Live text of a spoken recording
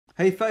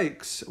Hey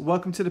folks,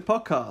 welcome to the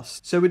podcast.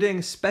 So we're doing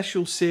a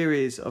special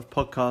series of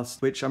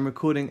podcasts which I'm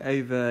recording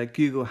over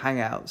Google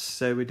Hangouts.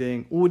 So we're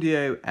doing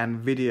audio and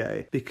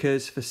video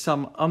because for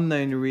some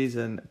unknown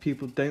reason,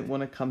 people don't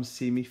want to come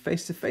see me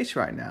face to face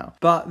right now.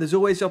 But there's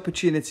always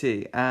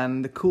opportunity,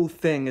 and the cool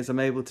thing is I'm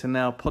able to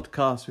now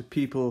podcast with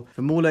people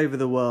from all over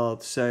the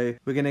world. So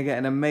we're going to get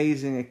an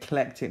amazing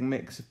eclectic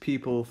mix of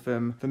people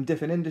from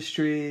different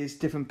industries,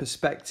 different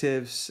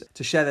perspectives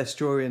to share their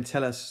story and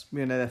tell us,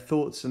 their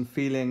thoughts and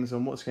feelings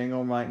on what's going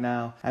on right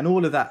now and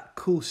all of that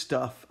cool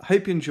stuff.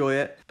 Hope you enjoy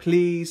it.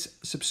 Please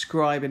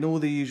subscribe in all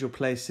the usual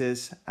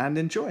places and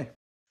enjoy.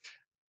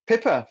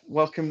 Pippa,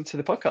 welcome to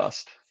the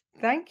podcast.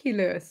 Thank you,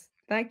 Lewis.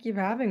 Thank you for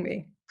having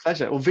me.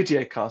 Pleasure. Or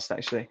video cast,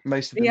 actually.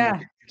 Most of them Yeah,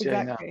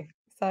 video exactly.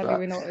 now. Sadly,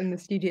 we're not in the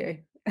studio.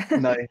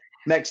 No,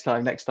 next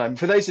time.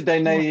 For those that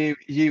don't know you,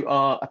 you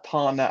are a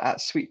partner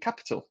at Sweet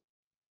Capital.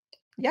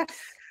 Yes,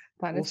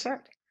 that is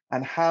correct.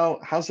 And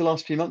how's the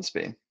last few months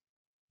been?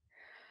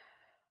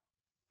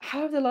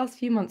 How have the last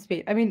few months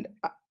been? I mean,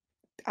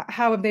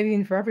 how have they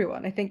been for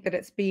everyone? I think that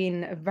it's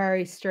been a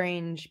very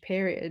strange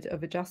period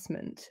of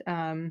adjustment.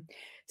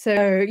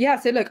 So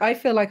look, I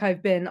feel like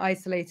I've been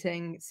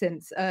isolating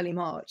since early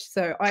March.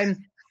 So I'm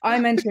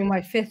entering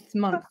my 5th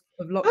month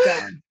of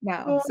lockdown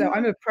now. So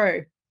I'm a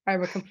pro.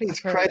 I'm a complete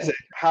pro. That's crazy.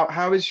 How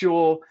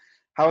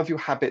have your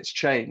habits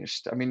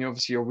changed? I mean,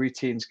 obviously your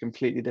routine's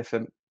completely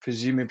different,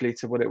 presumably,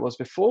 to what it was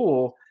before,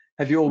 or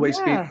have you always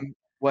been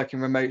working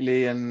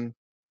remotely? And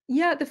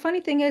yeah, the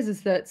funny thing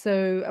is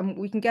that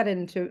we can get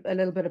into a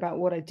little bit about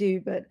what I do,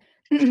 but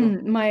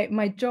Sure.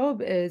 my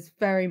job is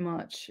very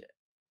much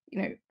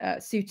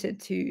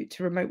suited to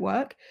remote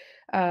work.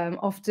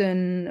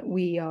 Often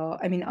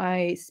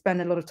I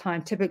spend a lot of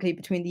time typically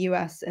between the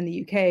US and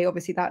the UK.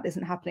 Obviously that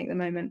isn't happening at the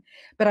moment,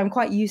 but I'm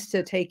quite used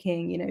to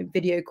taking,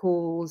 video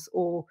calls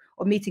or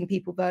meeting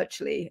people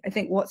virtually. I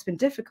think what's been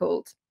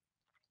difficult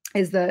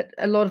is that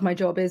a lot of my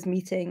job is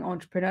meeting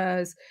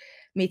entrepreneurs,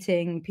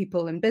 meeting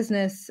people in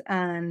business,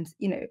 and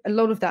a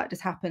lot of that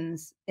just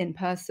happens in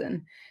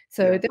person.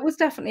 So there was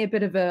definitely a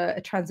bit of a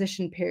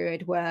transition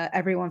period where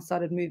everyone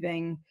started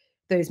moving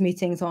those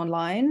meetings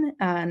online,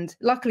 and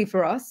luckily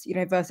for us,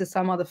 versus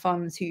some other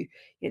funds who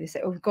they say,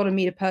 oh, we've got to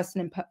meet a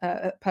person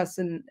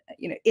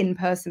in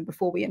person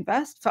before we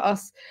invest. For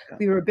us,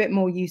 we were a bit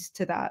more used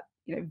to that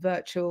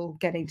virtual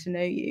getting to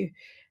know you.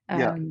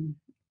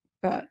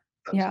 But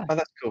yeah. Oh,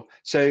 that's cool.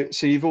 So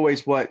you've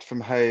always worked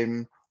from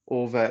home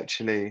or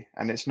virtually,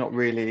 and it's not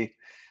really.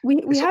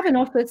 We have an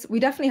office. We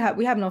have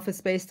an office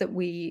space that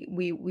we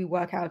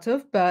work out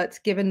of. But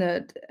given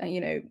that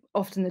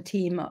often the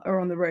team are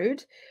on the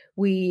road,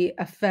 we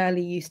are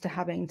fairly used to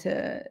having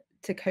to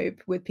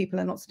cope with people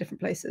in lots of different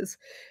places.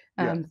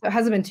 So it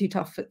hasn't been too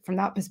tough from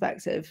that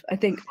perspective. I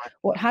think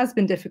what has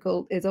been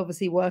difficult is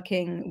obviously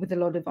working with a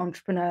lot of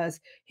entrepreneurs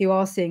who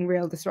are seeing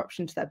real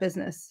disruption to their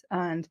business.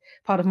 And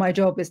part of my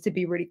job is to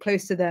be really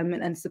close to them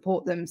and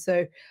support them.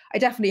 So I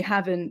definitely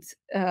haven't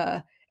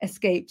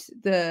escaped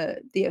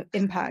the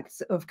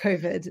impacts of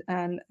COVID,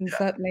 and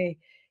certainly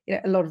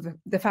a lot of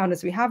the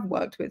founders we have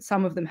worked with,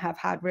 some of them have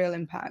had real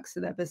impacts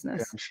to their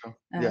business. I'm sure.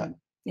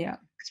 Yeah.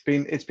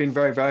 It's been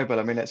very variable.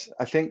 I mean,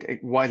 I think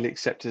widely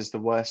accepted as the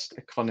worst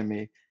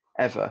economy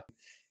ever.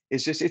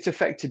 It's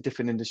affected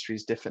different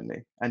industries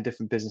differently and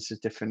different businesses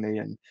differently,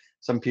 and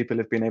some people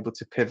have been able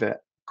to pivot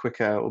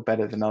quicker or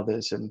better than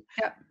others, and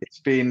it's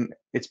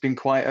been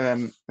quite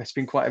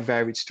a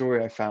varied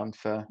story, I found,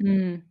 for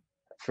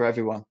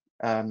everyone.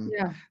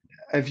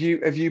 Have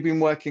you been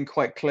working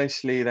quite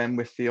closely then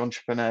with the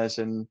entrepreneurs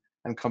and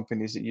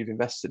companies that you've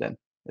invested in?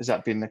 Has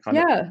that been the kind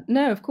of?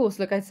 No, of course.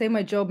 Look, I'd say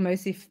my job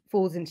mostly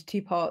falls into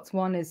 2 parts.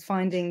 One is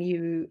finding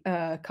new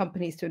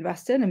companies to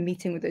invest in and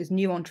meeting with those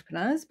new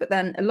entrepreneurs, but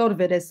then a lot of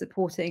it is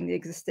supporting the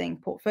existing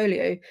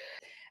portfolio.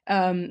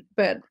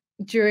 But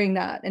during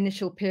that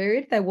initial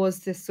period, there was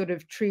this sort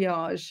of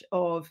triage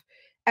of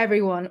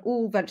everyone,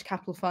 all venture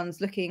capital funds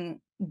looking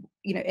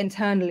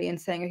internally and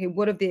saying, okay,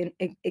 what of the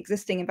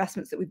existing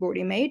investments that we've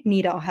already made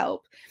need our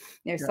help?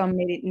 Some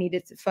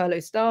needed to furlough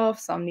staff,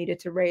 some needed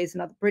to raise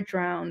another bridge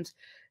round.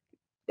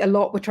 A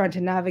lot were trying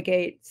to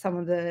navigate some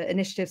of the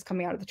initiatives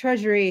coming out of the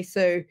Treasury.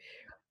 So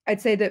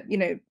I'd say that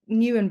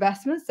new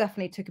investments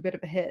definitely took a bit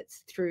of a hit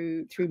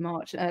through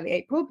March and early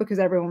April, because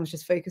everyone was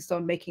just focused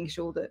on making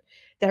sure that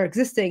their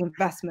existing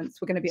investments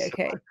were going to be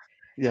okay.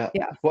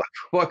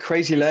 What a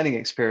crazy learning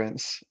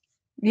experience.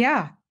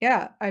 Yeah.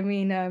 I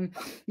mean,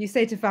 you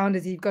say to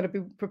founders, you've got to be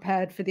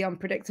prepared for the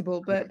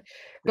unpredictable, but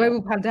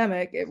global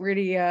pandemic, it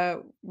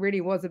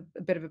really was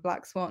a bit of a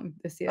black swan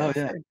this year. Oh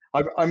yeah,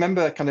 I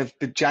remember kind of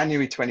the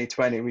January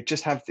 2020. We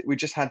just had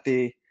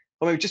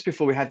just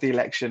before we had the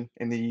election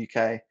in the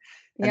UK,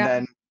 and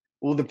then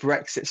all the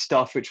Brexit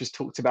stuff, which was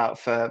talked about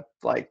for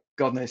like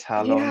God knows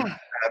how long,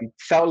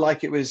 felt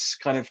like it was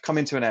kind of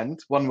coming to an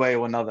end one way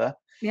or another.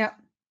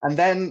 And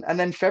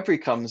then February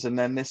comes, and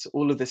then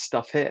all of this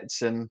stuff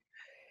hits, and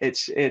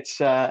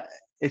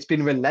it's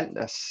been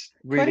relentless.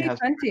 Really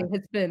 2020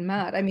 has been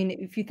mad. I mean,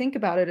 if you think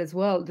about it as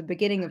well, the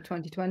beginning of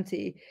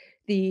 2020,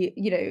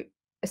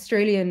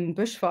 Australian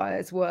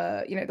bushfires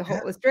were, the Yeah,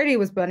 whole Australia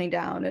was burning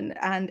down,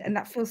 and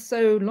that feels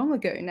so long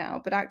ago now.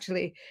 But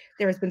actually,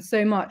 there has been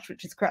so much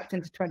which has crept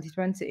into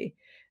 2020,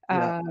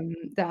 yeah.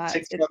 that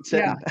 6 months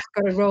yeah,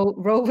 in. got to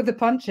roll with the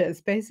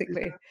punches,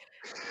 basically.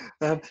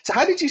 So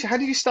how did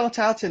you start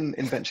out in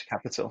venture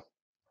capital?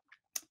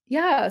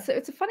 Yeah, so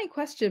it's a funny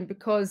question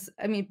because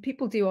I mean,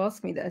 people do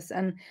ask me this,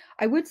 and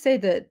I would say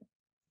that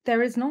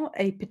there is not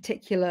a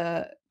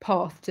particular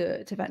path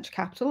to venture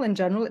capital in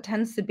general. It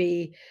tends to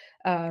be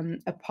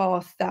a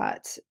path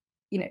that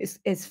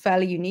is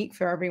fairly unique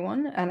for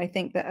everyone, and I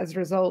think that as a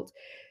result,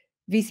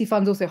 VC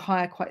funds also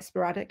hire quite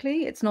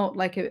sporadically. It's not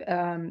like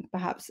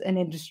perhaps an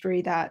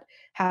industry that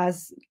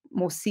has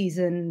more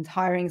seasoned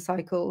hiring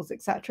cycles,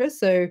 etc.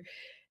 So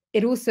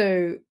it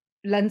also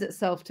lends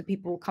itself to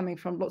people coming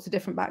from lots of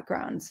different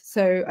backgrounds.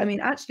 So, I Yeah. mean,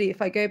 actually,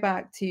 if I go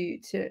back to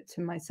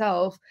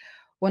myself,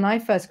 when I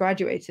first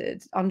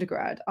graduated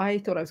undergrad, I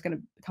thought I was going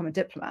to become a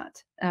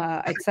diplomat.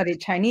 I'd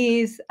studied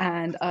Chinese,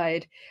 and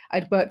I'd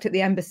worked at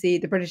the embassy,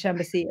 the British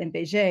embassy in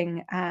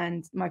Beijing,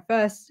 and my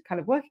first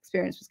kind of work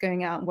experience was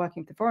going out and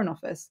working for the Foreign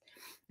Office,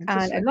 and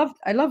Interesting.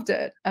 I loved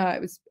it.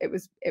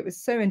 It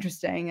was so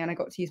interesting, and I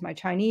got to use my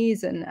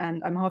Chinese, and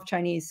I'm half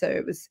Chinese, so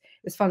it was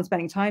fun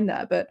spending time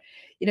there. But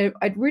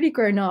I'd really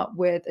grown up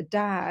with a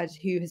dad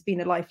who has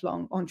been a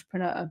lifelong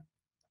entrepreneur,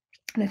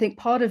 and I think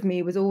part of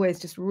me was always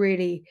just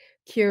really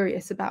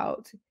curious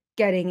about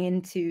getting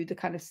into the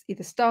kind of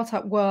either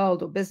startup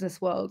world or business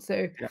world.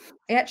 So Yeah.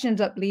 I actually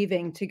ended up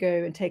leaving to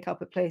go and take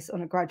up a place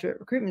on a graduate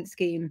recruitment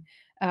scheme,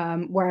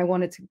 where I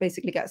wanted to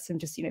basically get some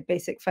just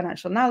basic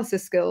financial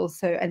analysis skills.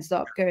 So ended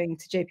up going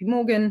to JP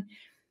Morgan.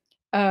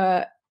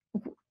 Uh,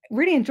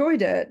 Really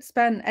enjoyed it.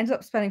 Ended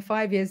up spending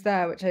 5 years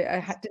there, which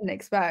I didn't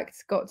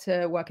expect. Got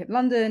to work in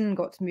London,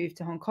 got to move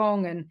to Hong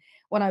Kong, and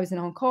when I was in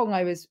Hong Kong,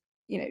 I was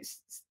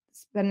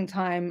spending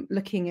time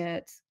looking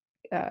at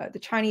the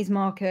Chinese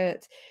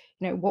market.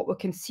 What were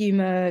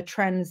consumer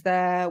trends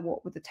there?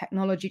 What were the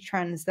technology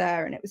trends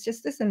there? And it was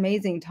just this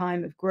amazing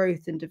time of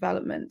growth and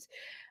development.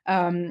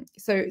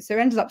 So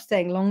ended up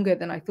staying longer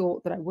than I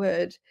thought that I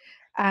would,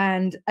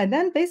 and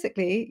then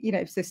basically,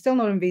 so still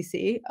not in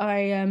VC.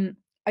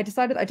 I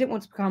decided I didn't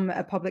want to become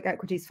a public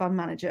equities fund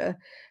manager.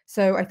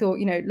 So I thought,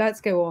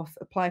 let's go off,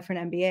 apply for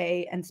an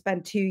MBA, and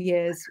spend 2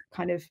 years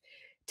kind of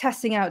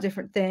testing out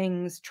different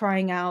things,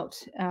 trying out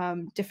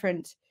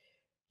different,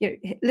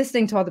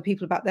 listening to other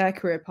people about their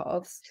career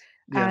paths.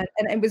 Yeah.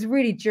 And it was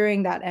really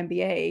during that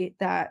MBA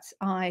that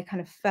I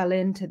kind of fell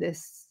into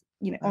this,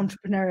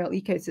 entrepreneurial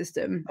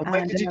ecosystem. And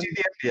when And did you do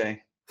the MBA?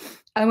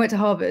 I went to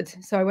Harvard.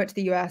 So I went to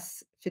the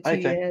US for two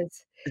Okay.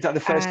 years. Is that the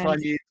first And time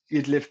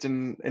you'd lived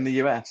in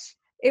the US?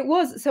 it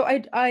was so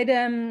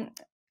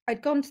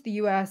I'd gone to the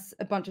US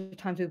a bunch of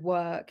times with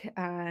work,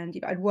 and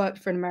I'd worked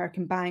for an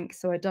American bank,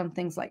 so I'd done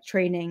things like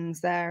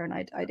trainings there, and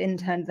I'd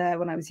interned there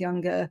when I was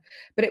younger.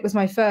 But it was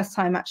my first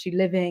time actually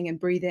living and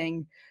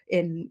breathing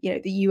in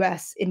the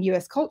US, in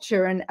US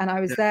culture, and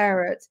I was Yeah.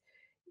 there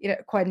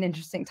at quite an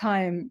interesting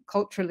time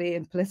culturally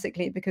and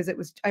politically, because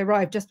I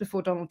arrived just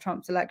before Donald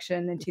Trump's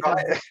election in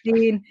Right.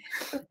 2016.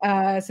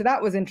 So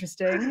that was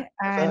interesting,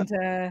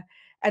 Fair.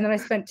 and then I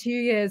spent 2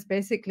 years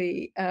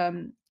basically,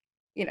 and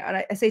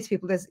I say to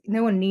people, there's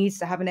no one needs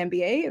to have an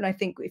MBA, and I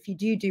think if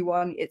you do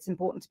one, it's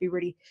important to be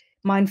really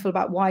mindful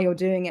about why you're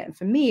doing it. And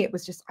for me, it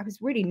was just I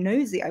was really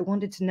nosy. I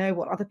wanted to know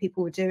what other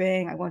people were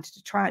doing. I wanted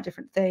to try out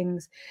different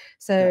things. Yeah.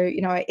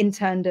 So I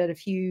interned at a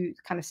few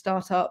kind of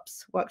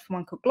startups, worked for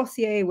one called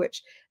Glossier,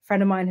 which a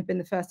friend of mine had been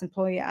the first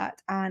employee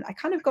at, and I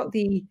kind of got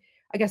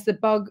I guess the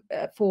bug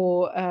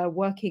for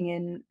working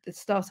in the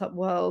startup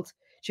world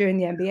during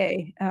the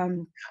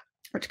MBA,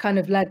 which kind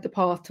of led the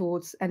path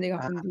towards ending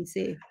up Uh, in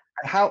VC.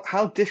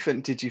 how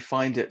different did you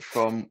find it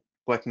from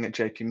working at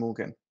JP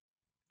Morgan?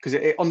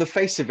 Because on the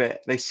face of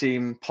it, they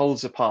seem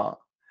poles apart.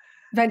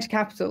 Venture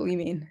capital, you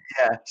mean?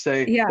 Yeah. So,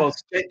 Yeah, well,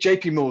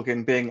 JP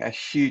Morgan being a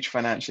huge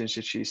financial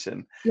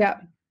institution,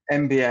 yeah,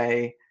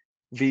 MBA,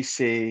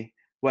 VC,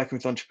 working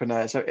with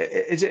entrepreneurs. So,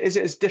 is it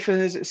as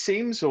different as it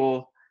seems, or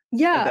are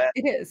yeah. there?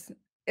 It is.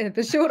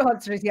 The short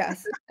answer is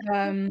yes.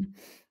 Um,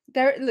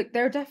 there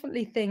are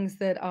definitely things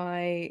that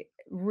I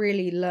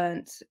really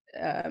learnt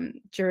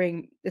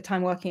during the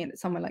time working at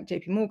somewhere like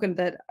JP Morgan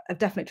that are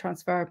definitely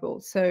transferable.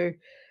 So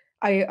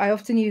I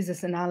often use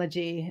this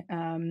analogy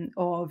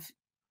of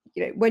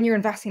when you're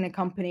investing in a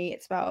company,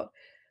 it's about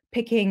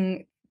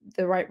picking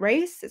the right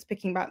race, it's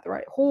picking about the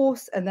right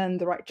horse, and then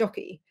the right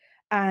jockey.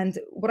 And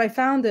what I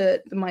found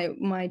at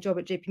my job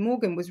at JP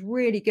Morgan was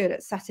really good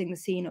at setting the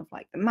scene of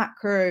like the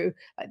macro,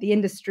 like the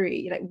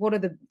industry, like what are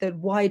the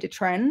wider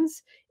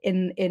trends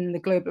in the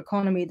global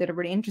economy that are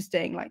really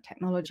interesting, like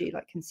technology,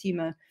 like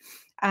consumer.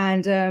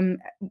 And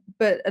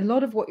but a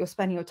lot of what you're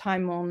spending your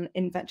time on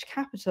in venture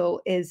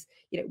capital is,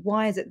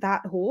 why is it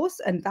that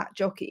horse and that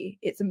jockey?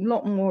 It's a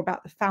lot more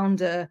about the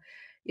founder.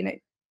 You know,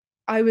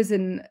 I was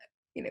in,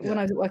 when Yeah.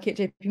 I was working at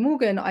JP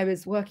Morgan, I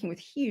was working with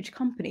huge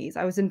companies.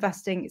 I was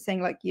investing,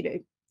 saying like,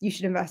 you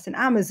should invest in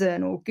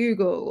Amazon or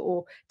Google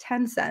or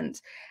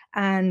Tencent.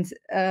 And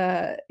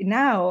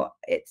now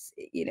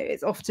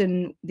it's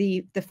often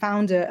the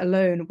founder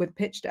alone with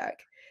pitch deck,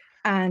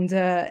 and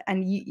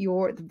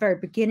you're at the very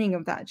beginning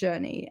of that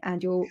journey,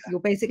 and you're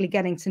basically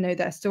getting to know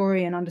their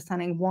story and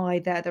understanding why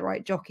they're the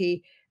right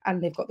jockey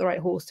and they've got the right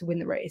horse to win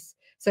the race.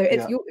 So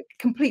it's your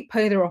complete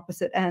polar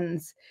opposite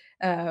ends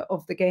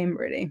of the game,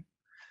 really.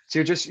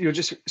 So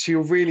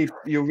you're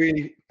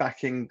really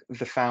backing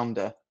the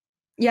founder.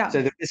 Yeah.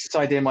 So the business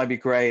idea might be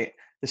great,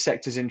 the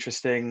sector's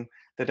interesting,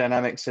 the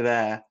dynamics are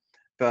there,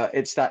 but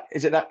is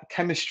it that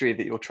chemistry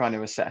that you're trying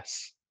to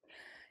assess?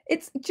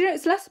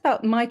 It's less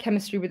about my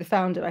chemistry with the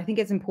founder. I think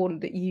it's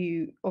important that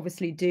you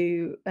obviously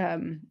do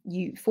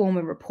you form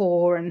a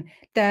rapport, and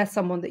they're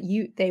someone that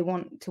they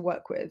want to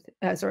work with.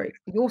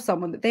 You're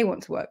someone that they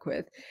want to work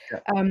with.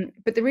 Yeah.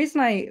 But the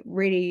reason I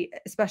really,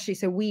 especially,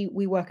 so we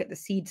work at the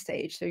seed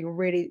stage. So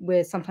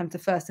we're sometimes the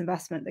first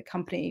investment the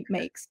company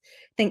makes.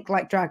 Think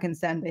like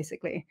Dragon's Den,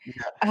 basically.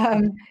 Yeah.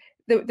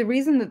 The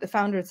reason that the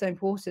founder is so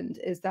important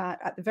is that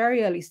at the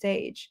very early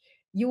stage,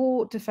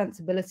 your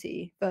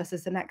defensibility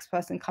versus the next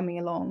person coming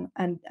along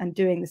and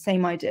doing the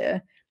same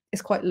idea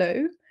is quite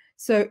low.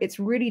 So it's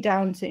really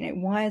down to,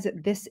 why is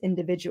it this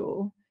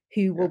individual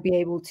who will be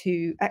able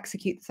to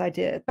execute this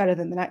idea better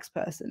than the next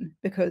person?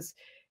 Because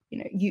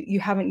you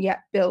haven't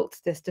yet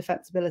built this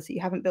defensibility, you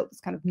haven't built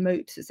this kind of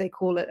moat, as they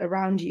call it,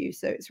 around you.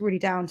 So it's really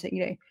down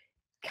to,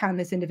 can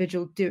this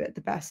individual do it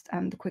the best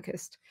and the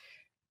quickest?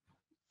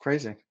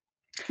 Crazy.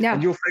 Yeah.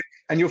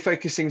 And you're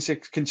focusing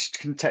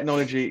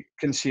technology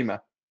consumer.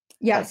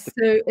 Yes.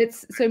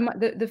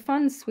 The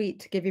fund suite,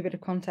 to give you a bit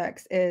of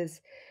context,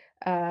 is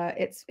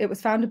it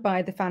was founded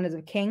by the founders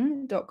of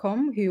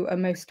King.com, who are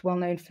most well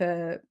known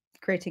for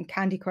creating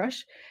Candy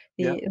Crush,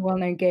 the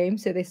well-known game.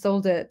 So they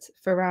sold it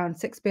for around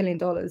 $6 billion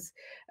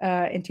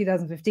in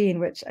 2015,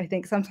 which I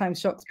think sometimes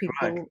shocks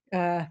people.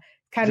 Right.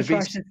 Candy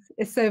Crush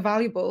is so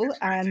valuable,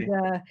 and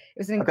it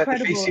was an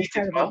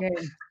incredible game.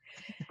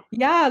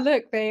 Yeah,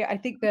 look, I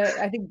think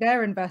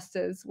their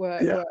investors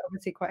were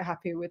obviously quite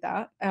happy with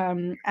that.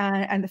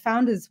 And the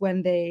founders,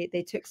 when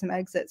they took some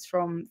exits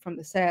from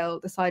the sale,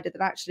 decided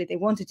that actually they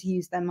wanted to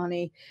use their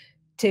money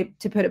to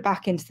put it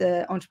back into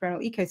the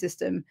entrepreneurial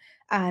ecosystem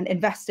and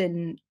invest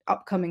in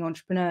upcoming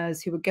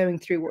entrepreneurs who were going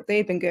through what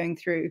they'd been going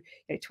through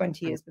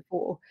 20 years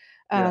before.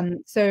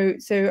 So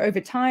over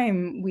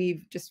time,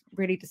 we've just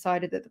really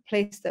decided that the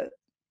place that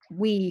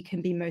we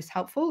can be most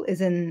helpful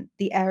is in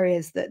the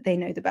areas that they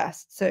know the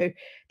best. So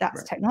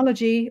that's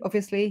technology,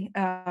 obviously.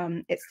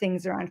 It's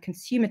things around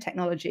consumer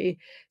technology.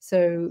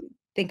 So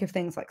think of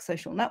things like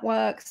social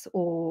networks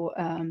or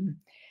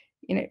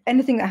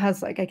anything that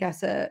has, like, I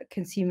guess, a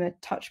consumer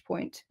touch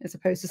point, as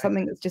opposed to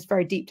something that's just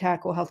very deep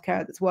tech or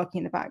healthcare that's working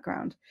in the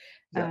background.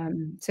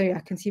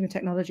 Consumer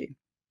technology.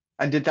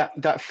 And did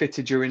that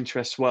fitted your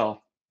interests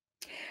well?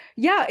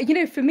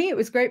 Yeah, for me, it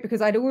was great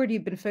because I'd already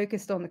been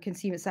focused on the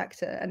consumer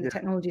sector and the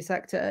technology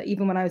sector.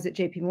 Even when I was at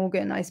JP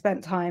Morgan, I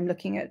spent time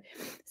looking at,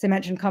 as I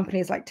mentioned,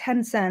 companies like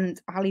Tencent,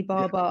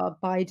 Alibaba,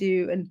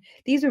 Baidu, and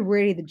these are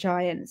really the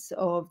giants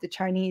of the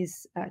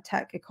Chinese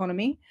tech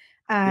economy.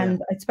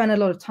 And I'd spent a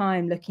lot of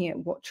time looking at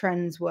what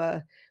trends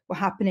were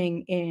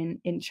happening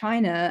in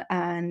China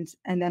and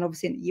then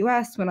obviously in the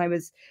US when I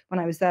was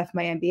there for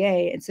my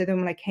MBA. And so then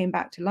when I came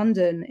back to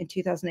London in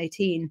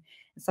 2018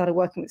 and started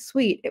working with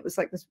Suite, it was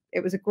like this.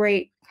 It was a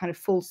great kind of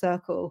full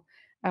circle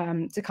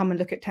to come and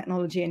look at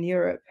technology in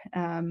Europe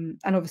and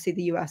obviously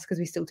the US, because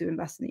we still do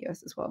invest in the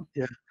US as well.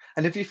 Yeah.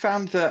 And have you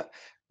found that,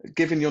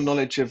 given your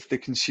knowledge of the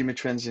consumer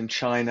trends in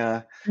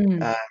China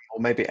or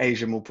maybe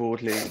Asia more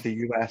broadly,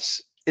 the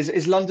US,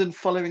 is London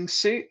following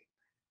suit?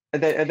 Are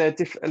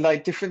there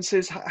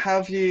differences? How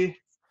have you?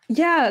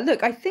 Yeah,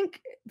 look, I think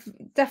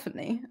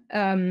definitely.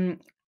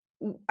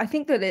 I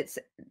think that it's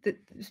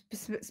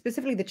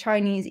specifically the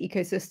Chinese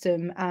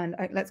ecosystem and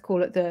let's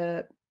call it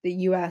the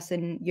US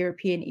and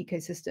European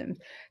ecosystems.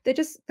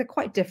 They're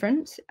quite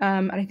different.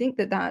 And I think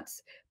that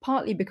that's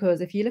partly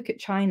because if you look at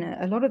China,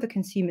 a lot of the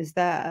consumers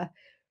there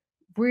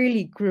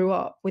really grew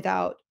up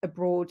without a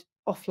broad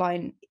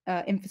offline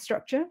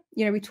infrastructure.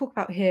 We talk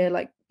about here,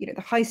 like, the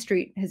high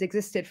street has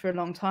existed for a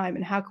long time,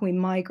 and how can we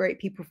migrate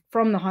people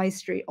from the high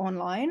street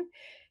online?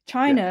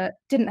 China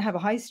didn't have a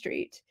high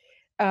street.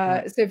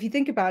 So if you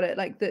think about it,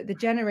 like the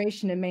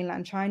generation in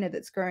mainland China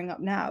that's growing up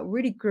now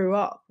really grew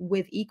up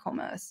with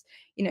e-commerce.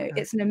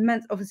 It's an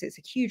immense, obviously it's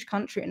a huge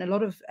country, and a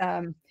lot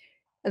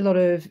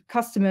of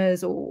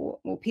customers or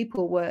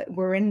people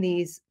were in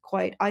these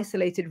quite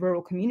isolated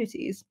rural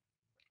communities.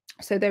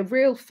 So their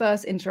real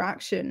first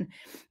interaction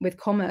with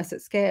commerce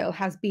at scale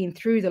has been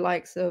through the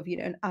likes of,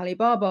 an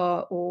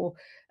Alibaba or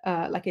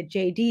like a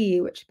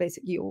JD, which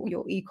basically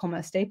your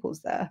e-commerce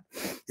staples there.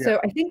 So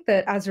I think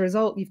that as a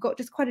result, you've got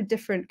just quite a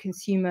different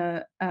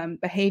consumer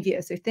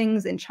behavior. So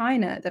things in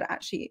China that are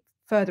actually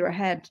further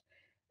ahead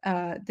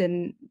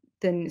than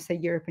say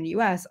Europe and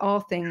US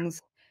are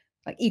things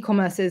like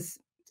e-commerce is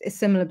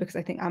similar, because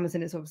I think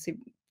Amazon is obviously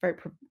very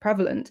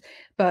prevalent.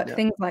 But Yeah,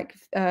 things like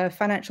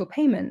financial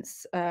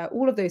payments,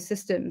 all of those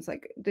systems,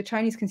 like the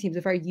Chinese consumers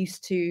are very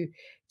used to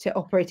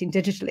operating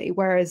digitally,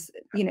 whereas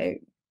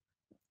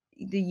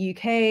the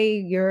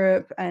UK,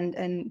 Europe, and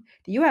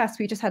the US,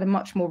 we just had a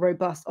much more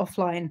robust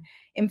offline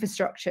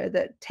infrastructure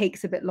that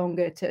takes a bit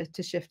longer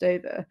to shift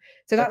over.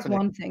 So that's definitely.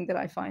 one thing that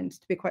I find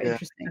to be quite Yeah.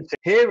 interesting.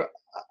 Here,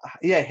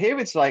 yeah, here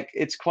it's like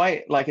it's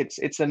quite like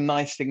it's a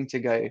nice thing to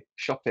go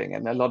shopping,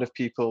 and a lot of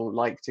people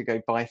like to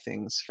go buy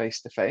things face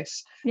to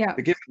face. Yeah,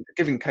 But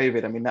given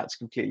COVID, I mean, that's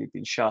completely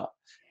been shut,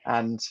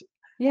 and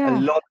a yeah.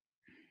 lot,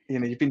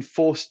 you've been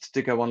forced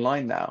to go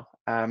online now,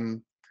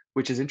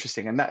 which is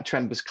interesting. And that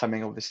trend was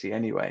coming obviously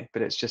anyway,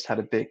 but it's just had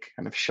a big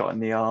kind of shot in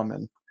the arm.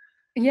 And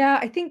Yeah,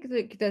 I think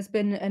that there's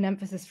been an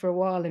emphasis for a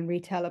while in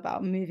retail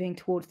about moving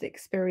towards the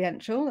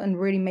experiential and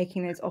really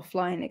making those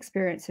offline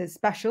experiences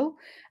special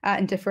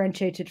and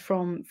differentiated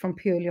from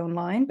purely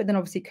online. But then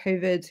obviously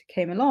COVID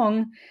came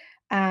along,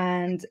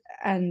 and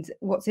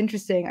what's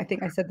interesting, I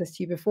think I said this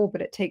to you before,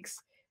 but it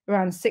takes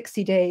around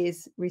 60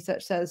 days,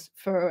 research says,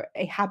 for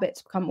a habit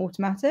to become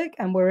automatic,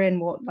 and we're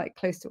in what, like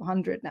close to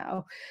 100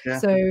 now. yeah,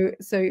 So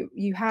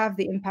you have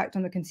the impact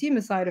on the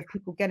consumer side of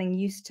people getting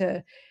used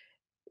to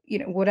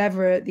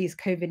whatever these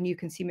COVID new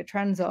consumer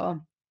trends are,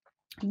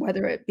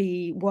 whether it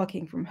be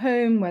working from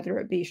home, whether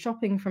it be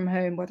shopping from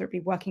home, whether it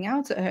be working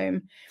out at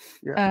home.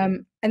 yeah,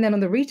 And then on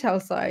the retail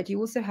side, you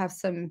also have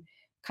some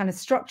kind of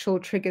structural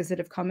triggers that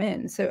have come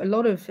in. So a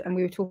lot of, and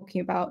we were talking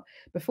about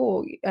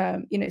before,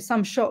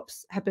 some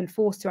shops have been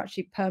forced to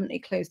actually permanently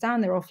close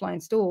down their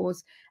offline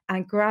stores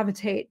and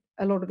gravitate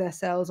a lot of their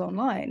sales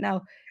online.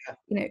 Now,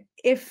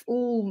 if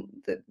all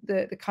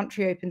the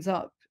country opens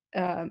up,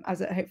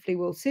 as it hopefully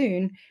will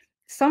soon,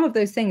 some of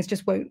those things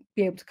just won't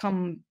be able to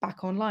come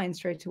back online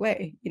straight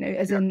away,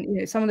 as yeah,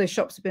 in, some of those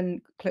shops have been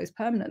closed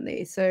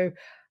permanently. So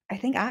I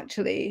think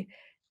actually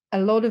a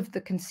lot of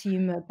the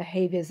consumer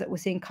behaviors that we're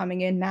seeing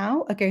coming in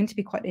now are going to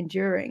be quite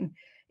enduring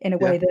in a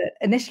yeah, way that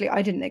initially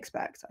I didn't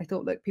expect. I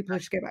thought that people would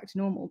just go back to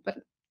normal, but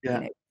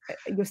yeah,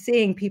 you're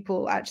seeing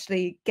people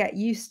actually get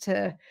used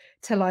to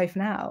life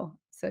now.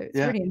 So it's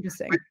yeah. really Would,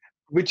 interesting.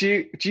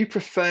 do you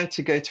prefer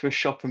to go to a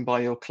shop and buy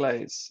your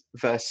clothes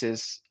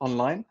versus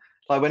online?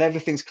 Like when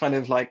everything's kind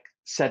of like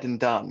said and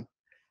done,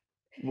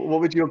 what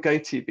would your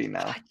go-to be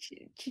now? Do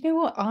you know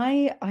what?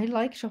 I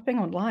like shopping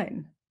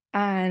online,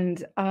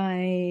 and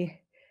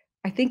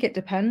I think it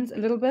depends a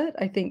little bit.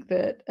 I think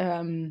that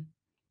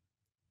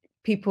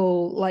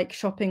people like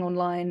shopping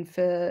online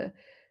for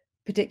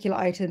particular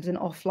items and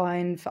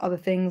offline for other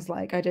things,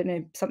 like, I don't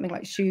know, something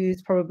like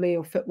shoes probably,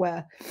 or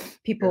footwear. Yeah,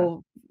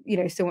 People,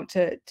 still want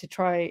to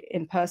try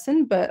in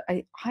person, but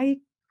I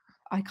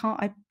can't.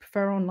 I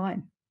prefer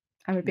online.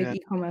 I'm a big yeah.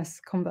 e-commerce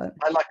convert.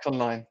 I like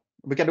online.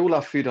 We get all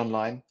our food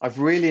online. I've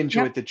really Yep.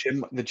 enjoyed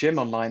the gym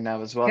online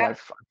now as well. Yeah.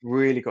 I've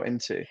really got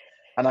into,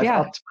 and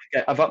Yeah.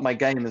 I've upped my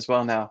game as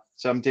well now.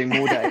 So I'm doing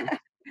more days.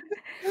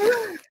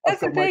 I've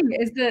That's the got my thing,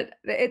 is that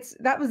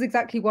that was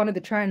exactly one of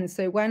the trends.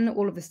 So when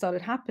all of this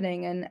started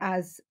happening, and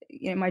as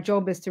my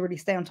job is to really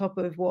stay on top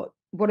of what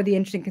are the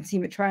interesting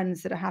consumer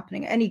trends that are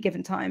happening at any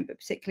given time, but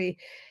particularly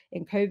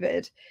in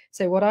COVID.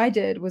 So what I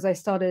did was I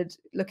started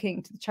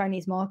looking to the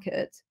Chinese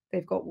market.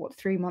 They've got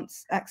 3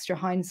 months extra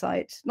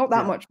hindsight, not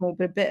that yeah, much more,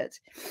 but a bit.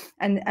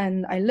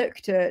 And I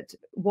looked at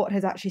what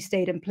has actually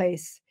stayed in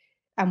place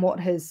and what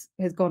has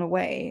gone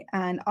away.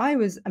 And I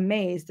was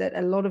amazed that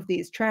a lot of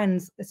these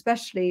trends,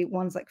 especially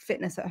ones like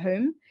fitness at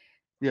home,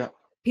 yeah.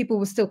 people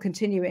were still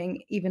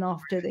continuing even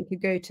after they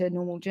could go to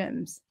normal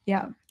gyms.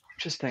 Yeah.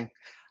 Interesting.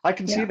 I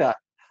can Yeah. see that.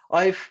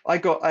 I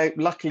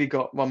luckily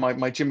got, well,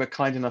 my gym were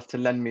kind enough to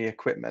lend me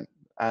equipment,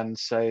 and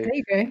so There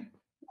you go.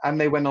 and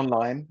they went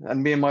online,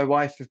 and me and my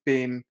wife have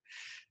been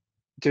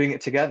doing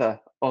it together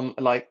on,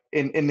 like,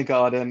 in the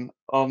garden,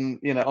 on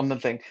the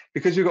thing,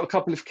 because we've got a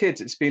couple of kids.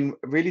 It's been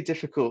really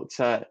difficult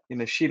to,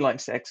 she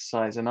likes to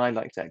exercise and I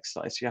like to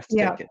exercise, so you have to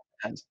Yeah. take it.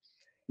 And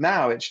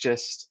now it's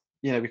just,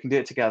 we can do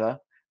it together.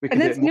 We And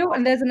can do it more and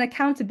often. there's an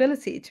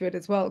accountability to it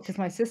as well, because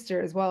my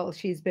sister as well,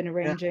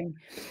 Yeah,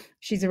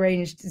 she's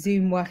arranged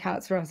Zoom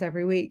workouts for us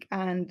every week.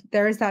 And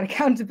there is that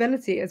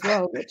accountability as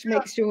well, which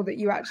makes sure that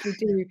you actually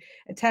do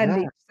attend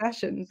yeah. each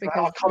session, So I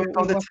because can't be you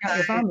bothered work out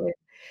with your today. family.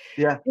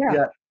 Yeah, Yeah.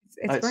 yeah.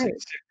 It's great.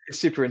 It's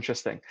super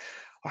interesting.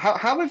 How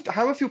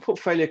have your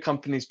portfolio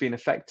companies been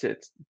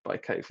affected by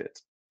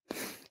COVID?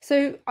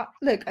 So,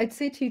 look, I'd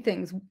say two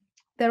things.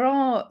 There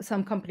are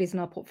some companies in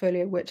our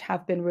portfolio which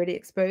have been really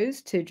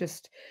exposed to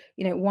just,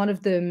 one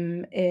of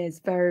them is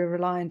very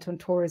reliant on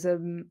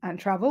tourism and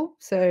travel.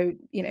 So,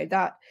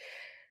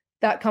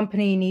 that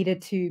company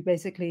needed to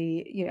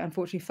basically,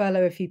 unfortunately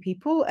furlough a few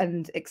people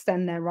and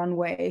extend their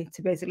runway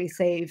to basically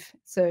save.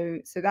 So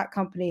that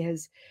company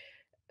has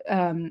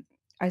um,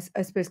 I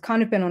suppose,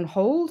 kind of been on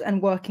hold and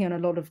working on a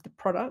lot of the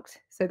product.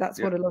 So that's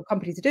Yeah, what a lot of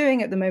companies are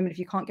doing at the moment. If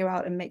you can't go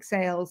out and make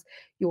sales,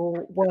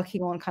 you're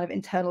working on kind of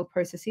internal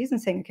processes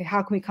and saying, okay,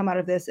 how can we come out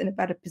of this in a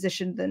better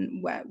position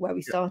than where we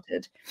yeah,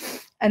 started?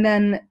 And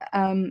then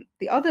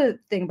the other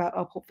thing about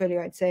our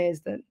portfolio, I'd say,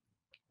 is that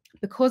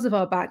because of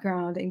our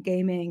background in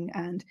gaming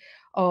and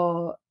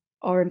our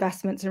are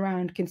investments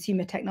around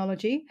consumer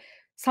technology.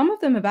 Some of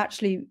them have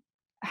actually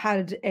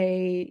had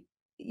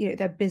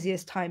their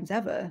busiest times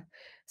ever.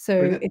 So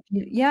Brilliant.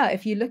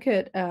 if you look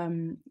at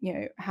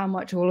how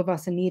much all of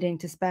us are needing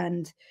to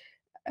spend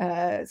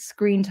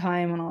screen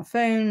time on our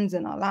phones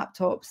and our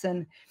laptops,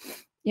 and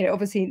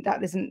obviously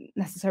that isn't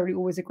necessarily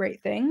always a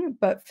great thing,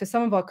 but for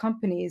some of our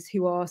companies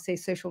who are, say,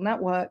 social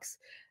networks,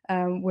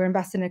 we're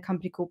invested in a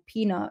company called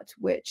Peanut,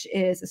 which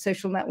is a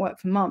social network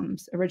for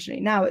mums originally.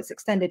 Now it's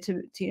extended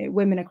to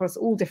women across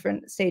all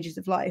different stages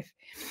of life.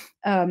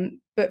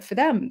 But for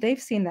them,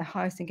 they've seen their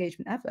highest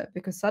engagement ever,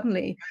 because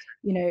suddenly,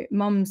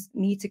 mums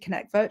need to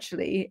connect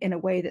virtually in a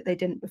way that they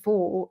didn't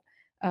before.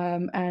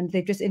 And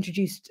they've just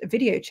introduced a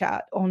video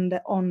chat on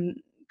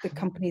the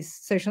company's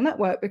social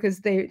network, because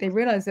they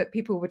realized that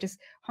people were just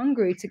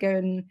hungry to go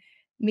and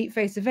meet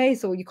face to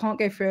face, or you can't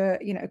go for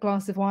a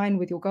glass of wine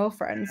with your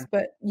girlfriends,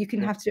 but you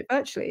can Yeah. have to do it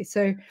virtually.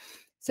 So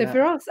Yeah.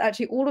 for us,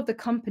 actually, all of the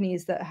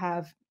companies that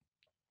have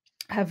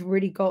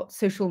really got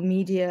social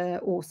media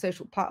or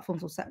social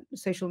platforms or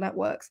social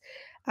networks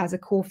as a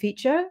core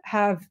feature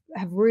have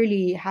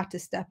really had to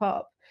step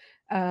up,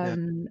 Yeah.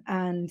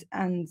 and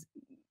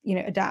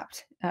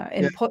adapt Yeah.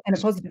 in a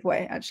positive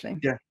way, actually.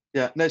 Yeah.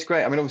 Yeah. No, it's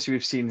great. I mean, obviously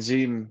we've seen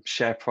Zoom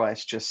share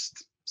price just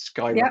Yeah,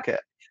 skyrocket.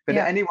 But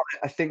yeah, anyone,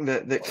 I think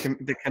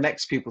that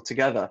connects people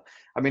together.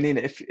 I mean,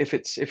 if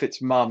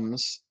it's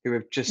mums who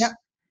have yeah. just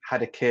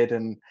had a kid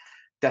and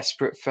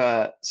desperate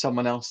for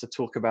someone else to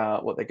talk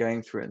about what they're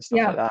going through and stuff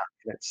Yeah, like that,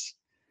 it's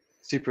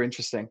super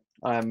interesting.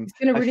 it's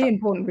been a I really found,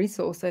 important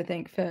resource, I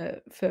think, for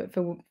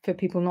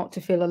people not to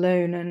feel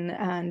alone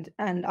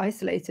and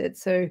isolated.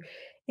 So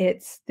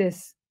it's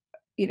this,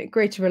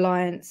 greater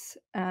reliance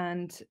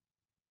and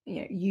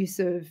use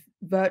of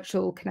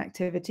virtual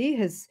connectivity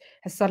has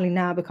suddenly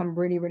now become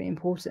really, really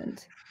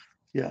important.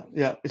 yeah,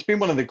 yeah, it's been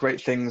one of the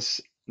great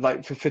things.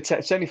 Like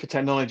certainly for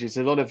technologies,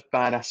 a lot of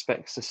bad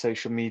aspects of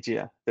social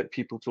media that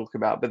people talk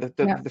about. But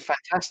Yeah. the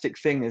fantastic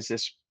thing is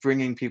this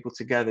bringing people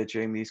together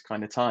during these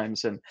kind of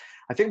times. And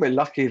I think we're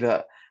lucky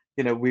that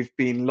we've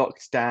been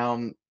locked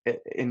down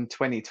in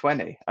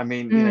 2020. I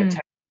mean, Mm,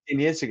 10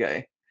 years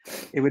ago,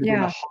 it would have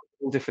been a yeah.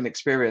 whole different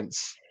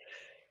experience.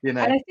 You And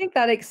know, I think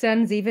that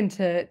extends even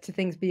to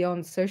things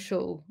beyond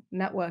social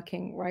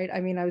networking, right?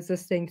 I mean, I was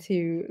listening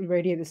to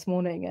radio this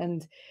morning,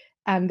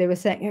 and they were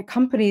saying,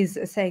 companies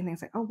are saying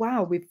things like, "Oh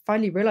wow, we've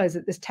finally realized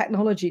that this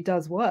technology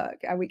does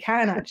work, and we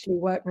can actually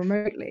work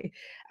remotely."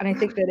 And I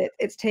think that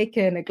it's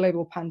taken a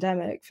global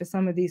pandemic for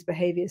some of these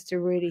behaviors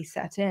to really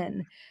set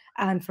in,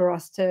 and for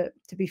us to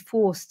be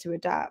forced to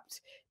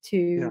adapt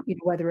to, yeah,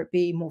 whether it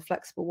be more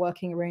flexible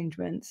working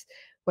arrangements,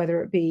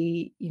 whether it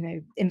be,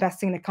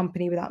 investing in a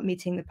company without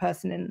meeting the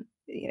person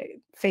in,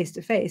 face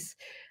to face.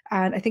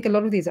 And I think a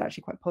lot of these are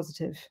actually quite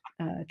positive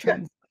yeah,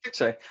 trends. I think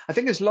so. I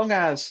think as long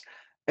as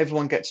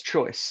everyone gets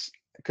choice,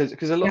 because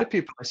a lot Yeah, of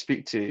people I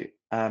speak to,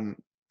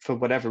 for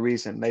whatever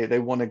reason, they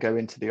want to go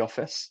into the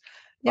office,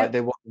 like yeah,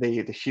 they want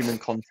the human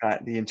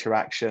contact, the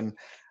interaction.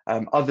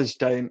 Others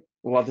don't,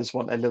 or others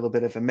want a little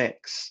bit of a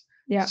mix.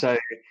 yeah. So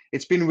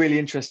it's been really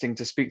interesting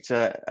to speak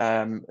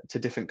to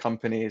different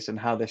companies and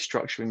how they're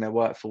structuring their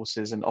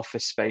workforces and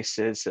office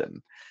spaces and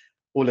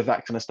all of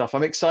that kind of stuff.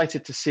 I'm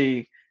excited to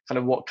see kind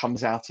of what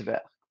comes out of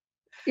it.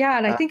 Yeah,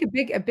 and I Uh, think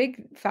a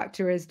big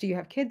factor is, do you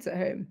have kids at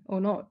home or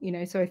not?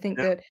 So I think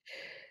yeah, that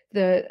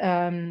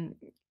the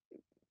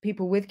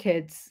people with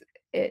kids,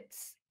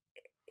 it's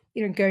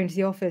going to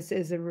the office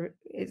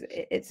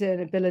it's an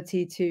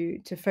ability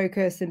to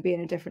focus and be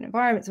in a different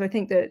environment. So I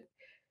think that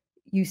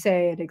you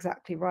say it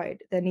exactly right.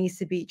 There needs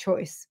to be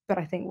choice. But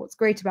I think what's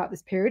great about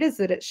this period is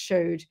that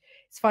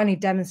it's finally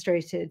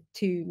demonstrated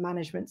to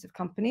managements of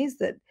companies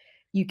that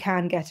you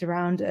can get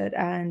around it.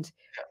 And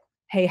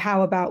hey,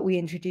 how about we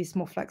introduce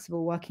more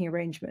flexible working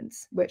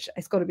arrangements, which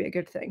has got to be a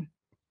good thing.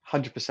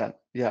 100%.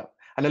 Yeah.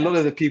 And a Yeah. lot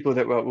of the people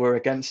that were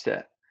against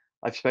it,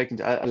 I've spoken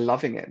to, are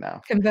loving it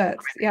now.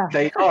 Converts. Yeah.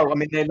 They are. I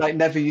mean, they like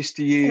never used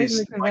to use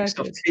Totally Microsoft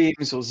converted.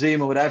 Teams or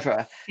Zoom or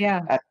whatever.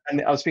 Yeah.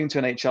 And I was speaking to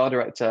an HR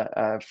director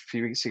a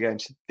few weeks ago,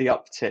 and the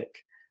uptick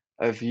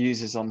of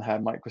users on her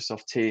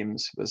Microsoft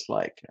Teams was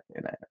like,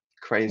 Yeah.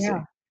 crazy.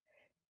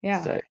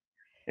 Yeah. So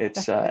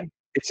it's uh, Definitely.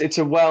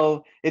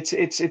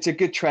 it's a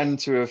good trend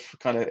to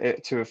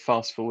have to have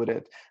fast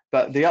forwarded.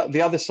 But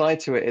the other side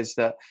to it is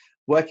that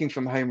working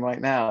from home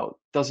right now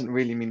doesn't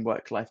really mean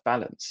work-life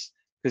balance,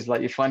 because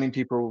like you're finding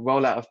people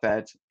roll out of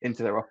bed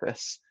into their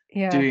office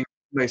Yeah. doing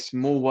most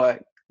more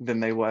work than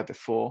they were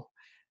before,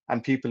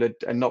 and people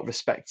are not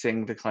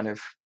respecting the kind of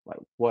like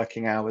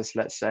working hours,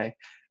 let's say,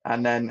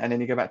 and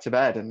then you go back to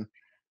bed, and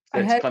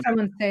I it's heard kind of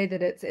someone say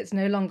that it's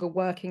no longer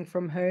working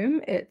from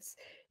home. It's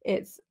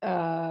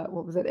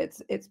what was it?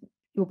 It's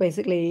you're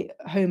basically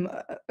home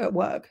at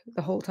work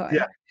the whole yeah, time.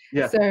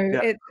 yeah, So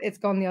yeah. it's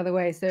gone the other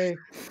way. So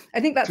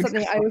I think that's To be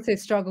something I fair, also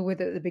struggled with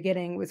at the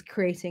beginning, was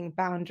creating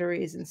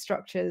boundaries and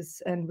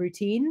structures and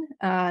routine.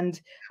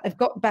 And I've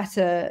got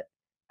better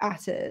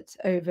at it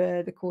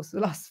over the course of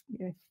the last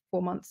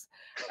 4 months.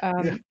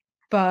 yeah,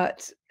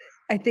 But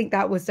I think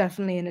that was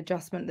definitely an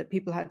adjustment that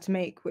people had to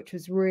make, which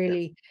was Yeah.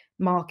 really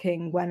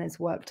marking when is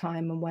work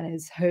time and when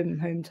is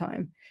home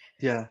time.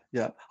 Yeah,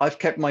 yeah. I've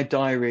kept my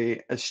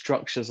diary as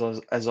structured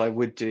as I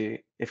would do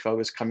if I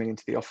was coming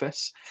into the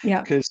office,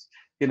 Yeah. because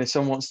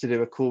someone wants to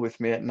do a call with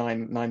me at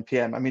 9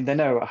 p.m. I mean, they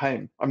know at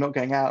home I'm not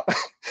going out,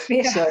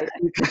 Yeah. so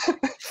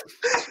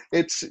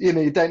it's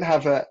you don't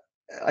have a,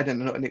 I don't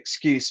know, not an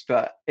excuse,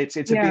 but it's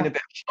been Yeah. a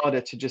bit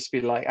harder to just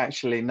be like,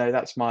 actually, no,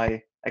 that's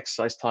my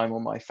exercise time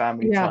or my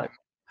family Yeah. time.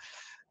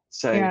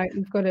 So Yeah.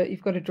 You've got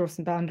to draw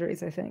some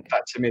boundaries, I think.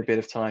 that took me a bit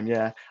of time.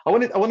 Yeah, I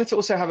wanted to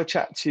also have a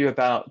chat to you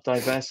about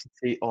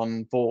diversity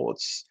on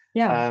boards,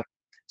 Yeah. um,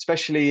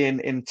 especially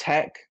in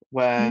tech,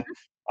 where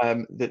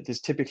Mhm.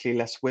 there's typically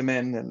less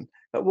women. And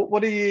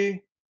what are you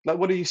like?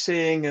 What are you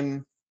seeing?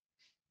 And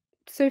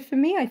So for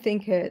me, I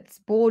think it's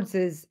boards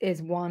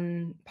is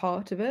one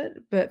part of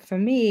it, but for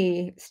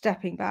me,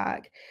 stepping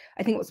back,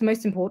 I think what's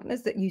most important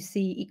is that you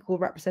see equal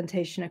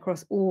representation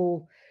across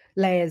all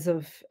layers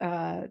of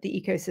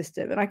the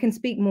ecosystem. And I can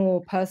speak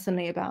more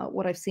personally about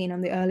what I've seen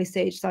on the early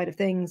stage side of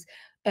things,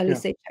 early yeah,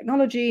 stage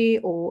technology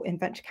or in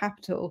venture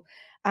capital.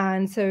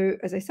 And so,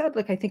 as I said,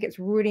 like I think it's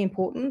really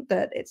important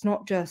that it's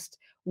not just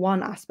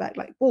one aspect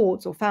like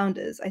boards or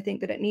founders. I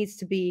think that it needs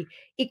to be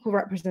equal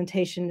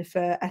representation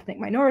for ethnic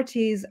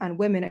minorities and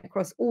women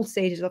across all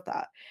stages of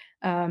that.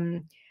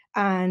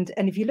 And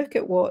if you look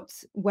at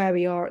where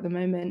we are at the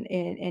moment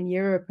in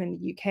Europe and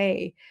the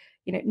UK,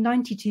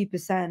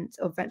 92%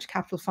 of venture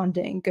capital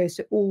funding goes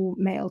to all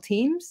male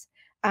teams,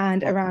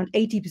 and well, around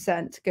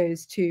 80%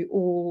 goes to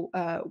all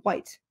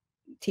white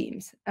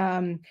teams,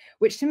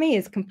 which to me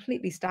is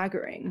completely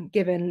staggering,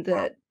 given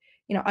that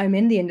I'm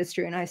in the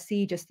industry and I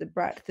see just the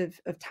breadth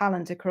of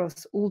talent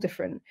across all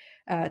different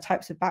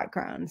types of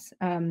backgrounds.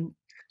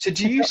 so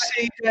do And you so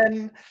see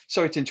then?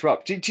 Sorry to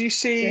interrupt. Do you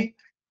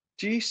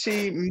yeah.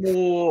 see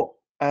more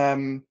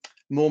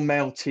more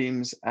male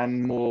teams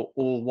and more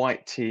all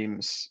white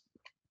teams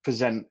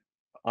present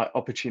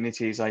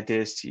opportunities,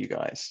 ideas to you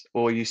guys,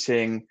 or are you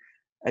seeing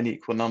an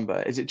equal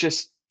number? Is it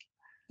just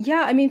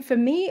Yeah, I mean, for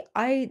me,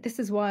 this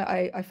is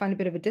why I find a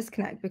bit of a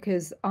disconnect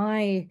because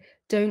I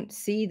don't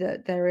see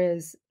that there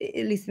is,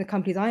 at least in the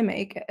companies I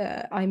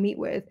meet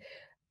with,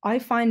 I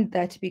find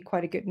there to be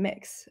quite a good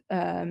mix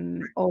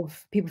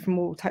of people from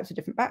all types of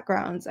different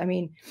backgrounds. I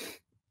mean,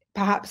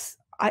 perhaps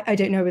I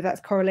don't know whether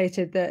that's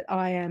correlated that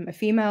I am a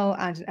female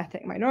and an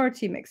ethnic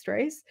minority mixed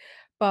race,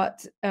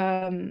 but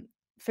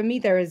for me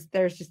there is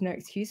just no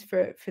excuse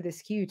for this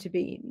skew to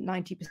be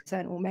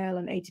 90% all male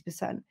and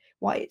 80%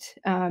 white.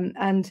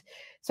 And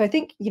so I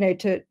think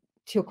to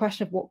your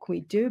question of what can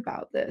we do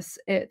about this,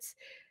 it's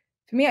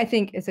for me, I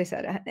think, as I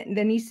said,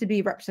 there needs to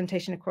be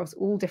representation across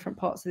all different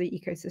parts of the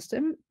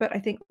ecosystem. But I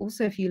think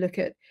also if you look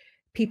at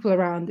people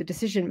around the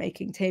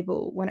decision-making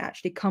table when it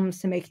actually comes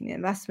to making the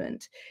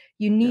investment,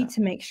 you yeah, need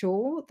to make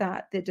sure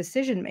that the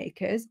decision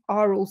makers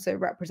are also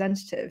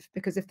representative,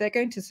 because if they're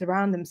going to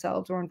surround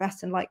themselves or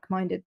invest in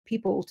like-minded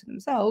people to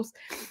themselves,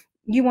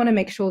 you want to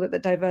make sure that the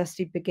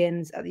diversity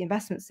begins at the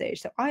investment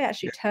stage. So I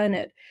actually yeah, turn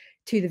it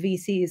to the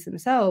VCs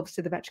themselves,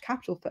 to the venture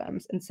capital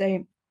firms, and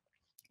say,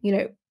 you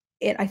know,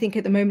 I think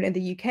at the moment in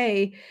the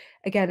UK,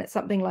 again, it's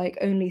something like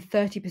only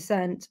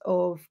 30%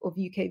 of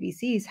UK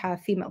VCs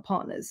have female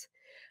partners,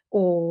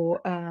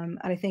 or and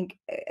I think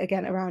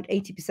again around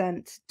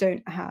 80%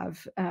 don't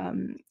have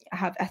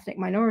ethnic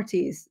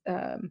minorities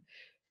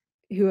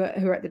who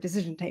are at the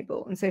decision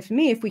table. And so for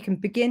me, if we can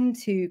begin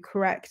to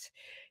correct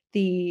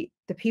the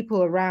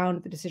people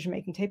around the decision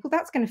making table,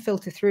 that's going to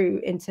filter through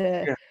into,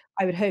 yeah,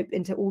 I would hope,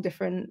 into all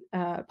different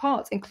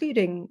parts,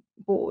 including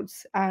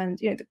boards. And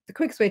the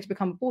quickest way to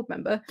become a board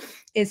member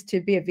is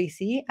to be a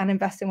VC and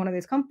invest in one of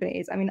those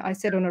companies. I mean, I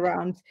sit on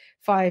around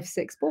 5,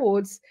 6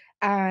 boards,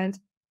 and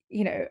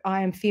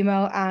I am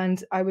female,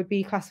 and I would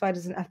be classified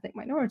as an ethnic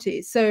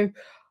minority. So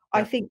I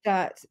yeah, think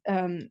that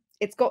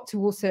it's got to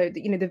also,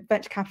 the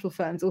venture capital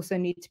firms also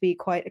need to be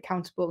quite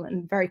accountable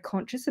and very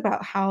conscious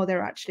about how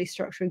they're actually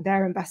structuring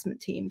their investment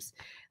teams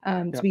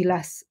to yeah, be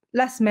less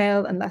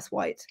male and less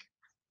white.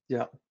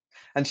 yeah.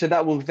 And so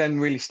that will then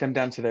really stem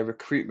down to their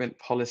recruitment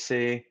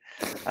policy,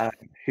 um,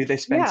 who they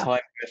spend Yeah,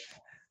 time with.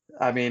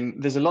 I mean,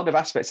 there's a lot of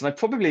aspects, and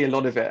probably a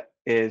lot of it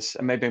is,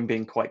 and maybe I'm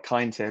being quite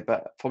kind here,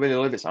 but probably a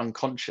lot of it's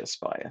unconscious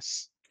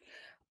bias.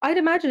 I'd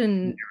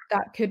imagine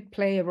that could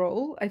play a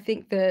role. I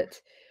think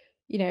that,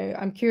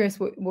 I'm curious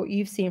what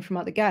you've seen from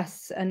other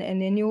guests and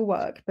in your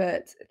work,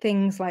 but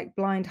things like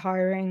blind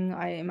hiring,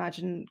 I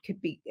imagine, could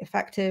be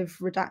effective,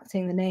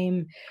 redacting the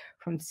name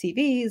from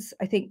CVs.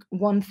 I think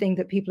one thing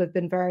that people have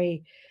been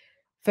very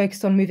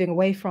focused on moving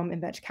away from in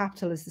venture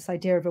capital is this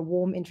idea of a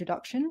warm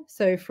introduction.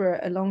 So for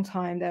a long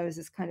time, there was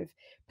this kind of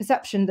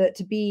perception that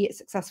to be a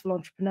successful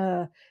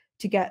entrepreneur,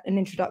 to get an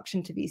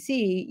introduction to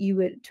VC,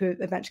 to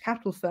a venture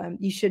capital firm,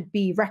 you should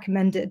be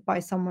recommended by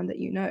someone that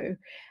you know.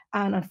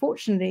 And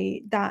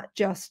unfortunately, that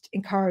just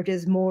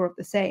encourages more of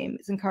the same.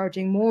 It's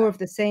encouraging more of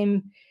the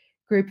same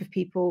group of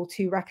people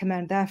to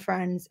recommend their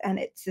friends. And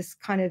it's this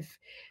kind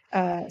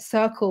of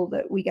circle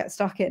that we get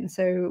stuck in.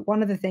 So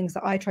one of the things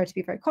that I try to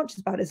be very conscious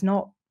about is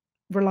not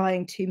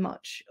relying too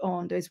much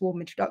on those warm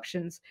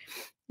introductions.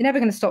 You're never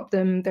going to stop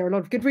them. There are a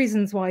lot of good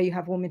reasons why you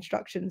have warm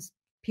introductions.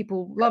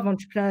 People love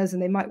entrepreneurs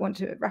and they might want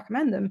to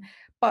recommend them.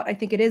 But I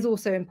think it is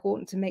also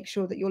important to make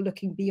sure that you're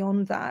looking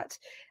beyond that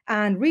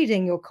and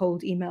reading your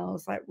cold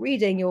emails, like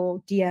reading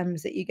your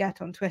DMs that you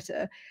get on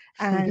Twitter.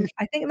 And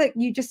I think that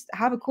you just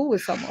have a call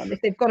with someone.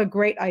 If they've got a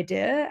great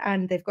idea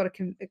and they've got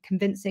a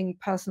convincing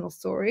personal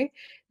story,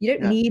 you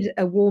don't need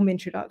a warm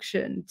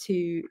introduction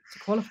to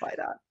qualify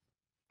that.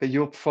 But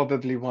you're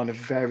probably one of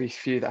very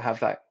few that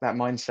have that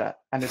mindset,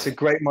 and it's a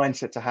great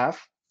mindset to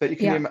have. But you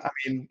can, I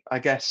mean, I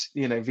guess,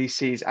 you know,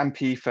 VCs and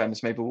PE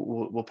firms, maybe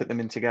we'll put them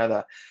in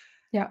together.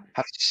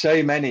 Have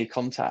so many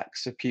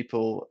contacts of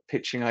people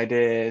pitching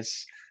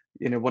ideas,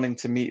 you know, wanting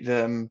to meet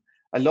them.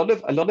 A lot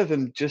of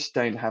them just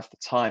don't have the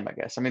time, I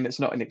guess. I mean, it's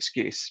not an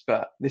excuse,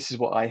 but this is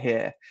what I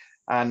hear.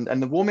 And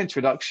the warm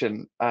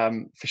introduction,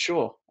 for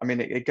sure. I mean,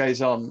 it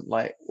goes on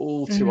like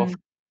all too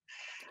often.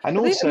 And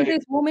but also,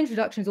 those warm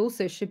introductions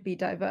also should be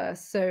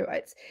diverse. So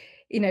it's,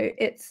 you know,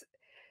 it's,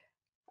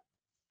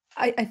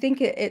 I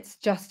think it's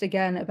just,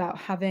 again, about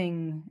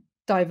having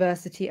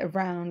diversity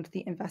around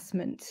the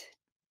investment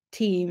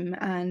team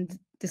and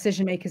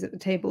decision makers at the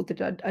table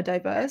that are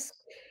diverse.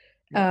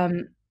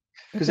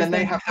 because then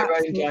they have their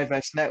own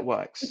diverse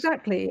networks.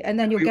 Exactly. And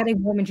then you're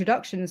getting warm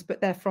introductions,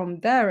 but they're from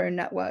their own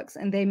networks,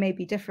 and they may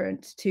be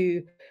different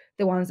to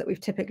the ones that we've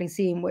typically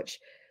seen, which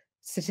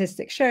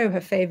statistics show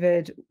have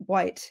favored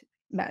white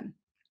men.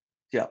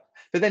 Yeah.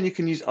 But then you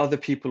can use other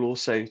people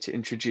also to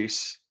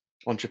introduce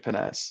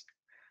entrepreneurs.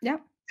 Yeah.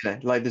 You know,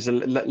 like there's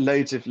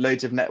loads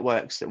of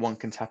networks that one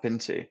can tap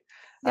into.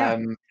 Yeah.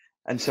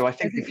 And so I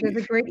think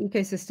there's a great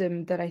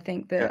ecosystem that I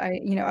think that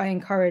I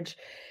encourage,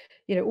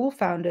 you know, all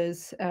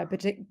founders,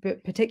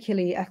 but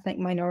particularly ethnic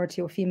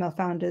minority or female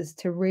founders,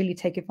 to really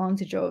take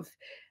advantage of.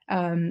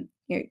 You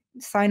know,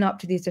 sign up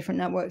to these different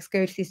networks,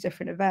 go to these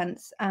different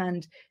events,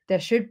 and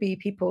there should be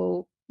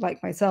people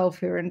like myself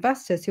who are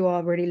investors who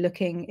are really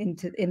looking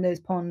in those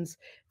ponds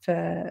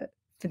for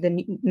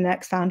the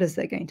next founders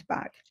they're going to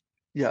back.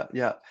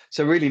 Yeah.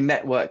 So really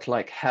network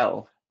like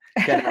hell.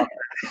 Get out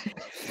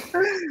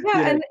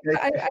there.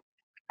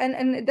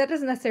 And that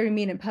doesn't necessarily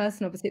mean in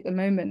person. Obviously, at the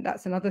moment,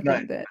 that's another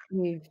thing that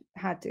we've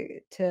had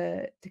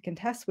to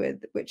contest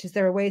with, which is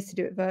there are ways to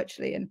do it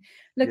virtually. And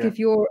look, if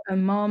you're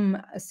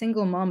a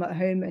single mom at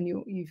home, and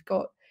you've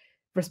got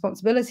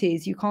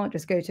responsibilities, you can't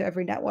just go to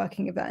every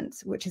networking event,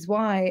 which is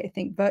why I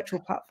think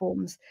virtual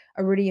platforms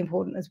are really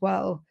important as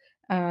well,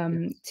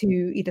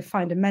 to either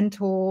find a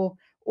mentor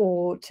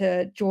or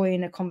to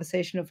join a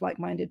conversation of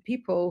like-minded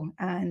people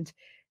and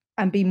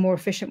be more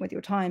efficient with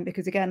your time.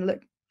 Because again,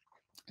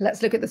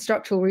 let's look at the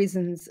structural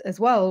reasons as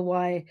well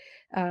why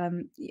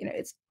you know,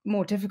 it's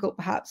more difficult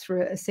perhaps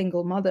for a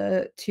single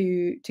mother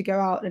to go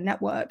out and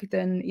network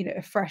than, you know,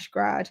 a fresh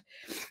grad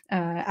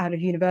out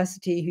of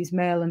university who's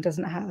male and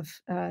doesn't have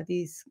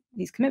these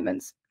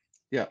commitments.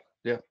 Yeah.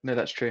 No,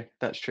 that's true.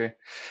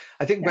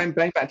 I think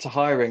going back to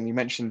hiring, you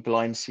mentioned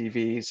blind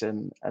CVs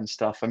and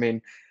stuff. I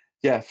mean,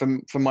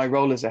 from my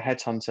role as a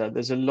headhunter,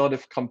 there's a lot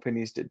of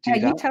companies that do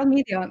that. You tell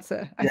me the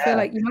answer. I feel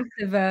like you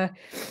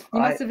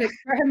must have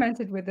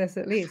experimented with this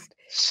at least.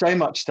 So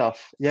much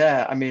stuff.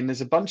 Yeah, I mean, there's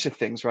a bunch of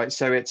things, right?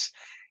 So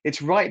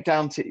it's right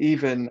down to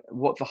even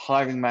what the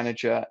hiring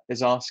manager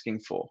is asking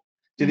for.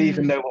 Do they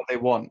even know what they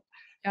want?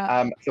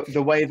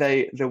 The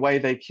way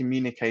they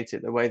communicate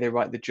it, the way they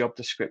write the job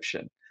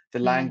description, the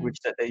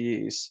language that they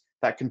use,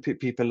 that can put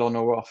people on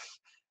or off.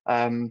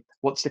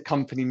 What's the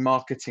company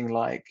marketing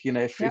like? You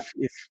know,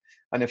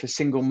 if a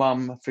single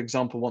mum, for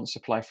example, wants to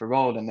apply for a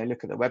role and they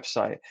look at the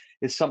website,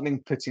 is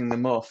something putting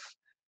them off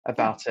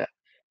about it?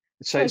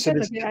 So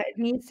it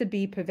needs to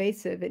be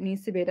pervasive. It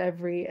needs to be at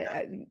every.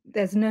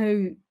 There's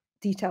no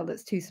detail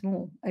that's too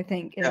small, I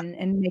think,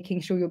 in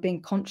making sure you're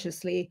being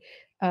consciously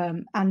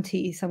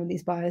anti some of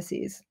these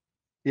biases.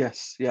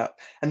 Yes,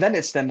 and then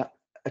it's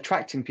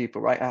attracting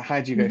people, right?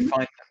 How do you go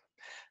find them?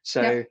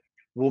 So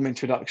warm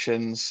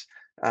introductions,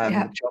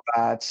 job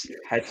ads,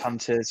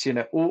 headhunters, you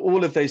know,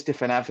 all of those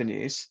different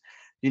avenues.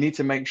 You need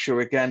to make sure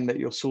again that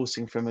you're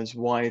sourcing from as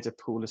wide a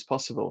pool as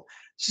possible.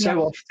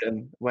 So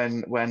often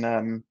when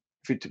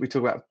we talk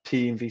about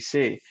P and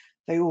VC,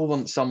 they all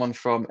want someone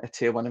from a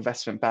tier 1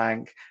 investment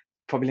bank,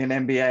 probably an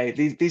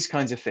MBA, these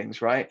kinds of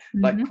things, right?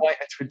 Like quite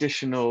a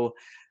traditional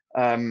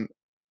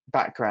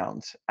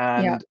background.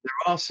 And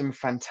there are some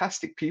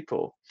fantastic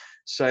people.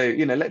 So,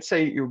 you know, let's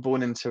say you're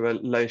born into a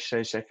low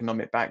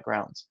socioeconomic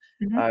background.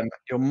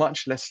 You're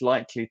much less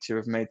likely to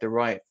have made the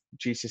right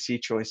GCSE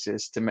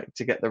choices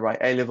to get the right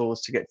A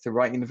levels, to get to the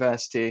right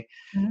university,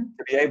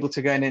 to be able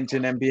to go into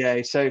an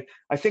MBA. So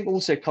I think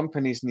also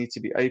companies need to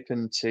be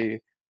open to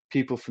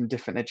people from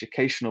different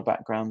educational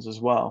backgrounds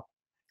as well.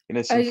 You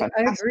know, I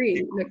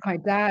agree. Look, my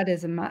dad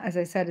is as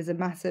I said, is a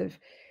massive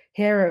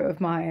hero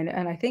of mine,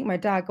 and I think my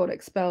dad got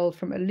expelled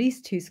from at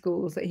least 2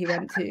 schools that he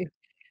went to.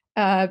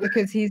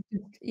 Because he's,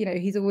 you know,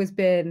 he's always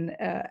been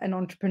an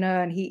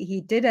entrepreneur, and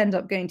he did end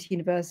up going to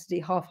university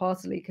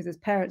half-heartedly because his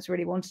parents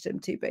really wanted him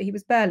to, but he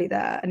was barely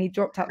there, and he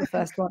dropped out the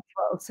first one as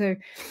well. So,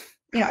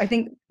 you know, I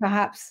think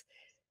perhaps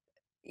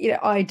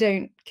I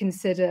don't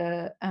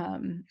consider,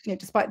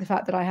 despite the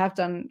fact that I have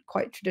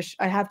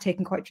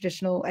taken quite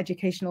traditional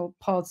educational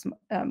paths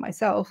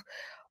myself,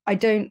 I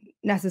don't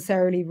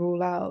necessarily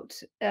rule out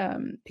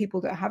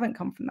people that haven't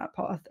come from that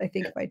path. I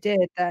think Yeah, if I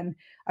did, then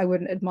I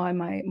wouldn't admire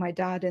my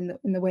dad in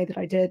the way that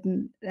I did,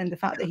 and the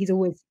fact that he's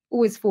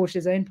always forged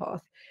his own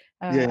path.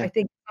 yeah, I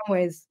think in some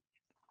ways,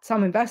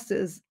 some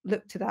investors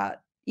look to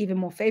that even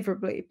more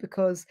favorably,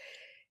 because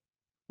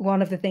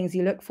one of the things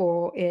you look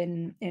for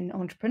in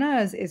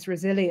entrepreneurs is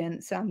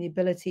resilience and the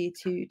ability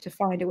to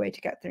find a way to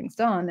get things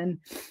done.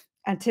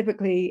 And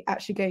typically,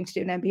 actually going to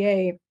do an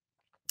MBA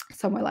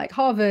somewhere like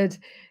Harvard,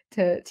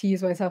 to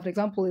use myself as an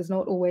example,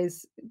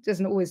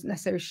 doesn't always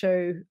necessarily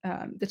show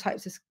the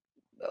types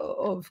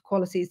of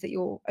qualities that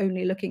you're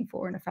only looking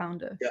for in a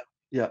founder. yeah,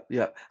 yeah,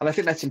 yeah. And I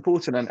think that's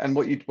important. And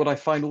what I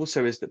find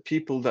also is that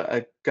people that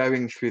are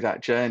going through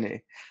that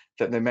journey,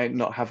 that they may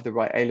not have the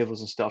right A levels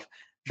and stuff,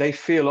 they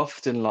feel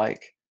often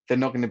like they're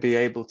not going to be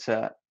able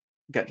to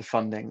get the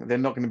funding. They're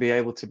not going to be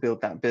able to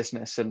build that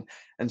business, and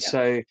Yeah.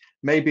 so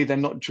maybe they're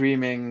not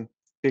dreaming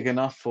big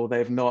enough, or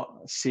they've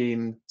not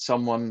seen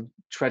someone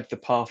tread the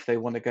path they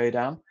want to go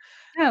down.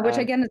 Yeah, which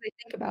Um, again, as I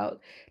think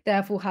about,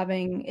 therefore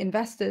having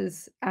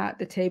investors at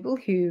the table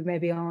who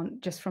maybe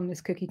aren't just from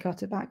this cookie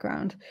cutter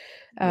background.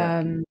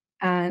 yeah,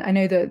 And I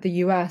know that the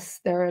US,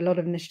 there are a lot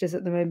of initiatives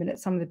at the moment at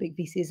some of the big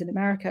VCs in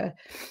America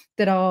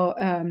that are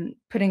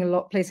placing a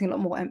lot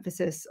more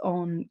emphasis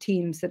on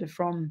teams that are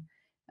from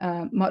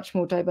much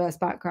more diverse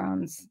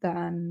backgrounds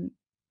than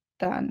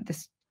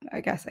this.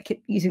 I guess I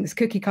keep using this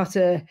cookie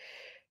cutter yeah,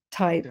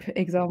 type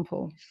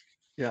example.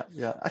 yeah,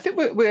 yeah. I think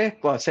we're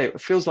well. I say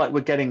it feels like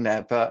we're getting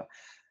there, but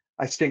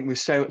I think we're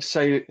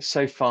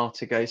so far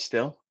to go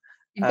still.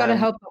 You've got to Um,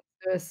 help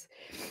us.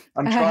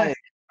 I'm Uh, trying.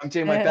 I'm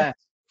doing my best.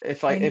 we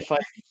need If I,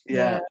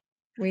 Yeah, yeah.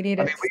 we need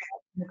I it mean, to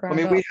start from the I ground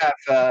mean, we up.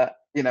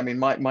 have, I mean,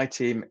 my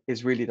team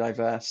is really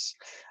diverse,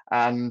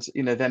 and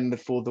then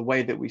for the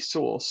way that we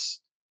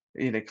source,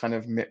 kind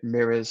of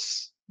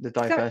mirrors the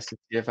Exactly. diversity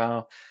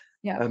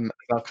Yeah. of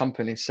our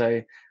company.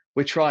 So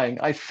we're trying.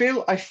 I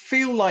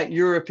feel like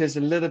Europe is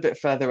a little bit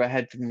further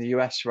ahead than the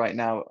US right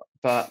now,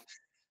 but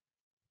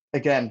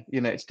again,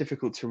 it's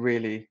difficult to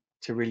really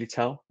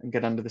tell and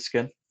get under the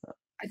skin.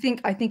 I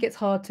think it's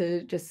hard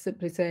to just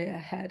simply say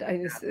ahead.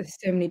 There's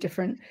so many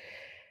different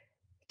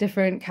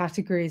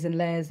categories and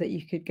layers that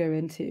you could go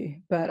into,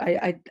 but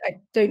I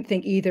don't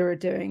think either are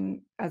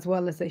doing as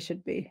well as they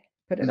should be,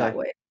 put it that No,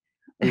 way.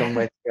 a long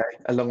way to go.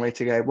 A long way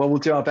to go. Well, we'll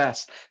do our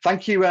best.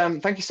 Thank you.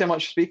 Thank you so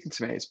much for speaking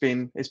to me. It's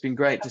been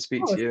great to Of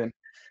speak to course. you I'm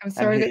and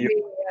sorry hear that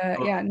your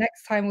thoughts. yeah,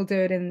 next time we'll do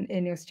it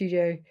in your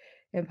studio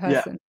in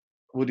Yeah, person.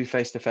 we'll do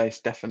face to face,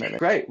 definitely.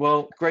 Great.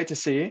 Well, great to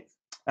see you,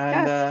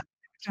 Yeah, and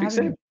thanks for speak having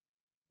me. soon.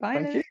 Bye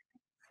Thank you. then.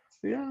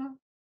 See ya.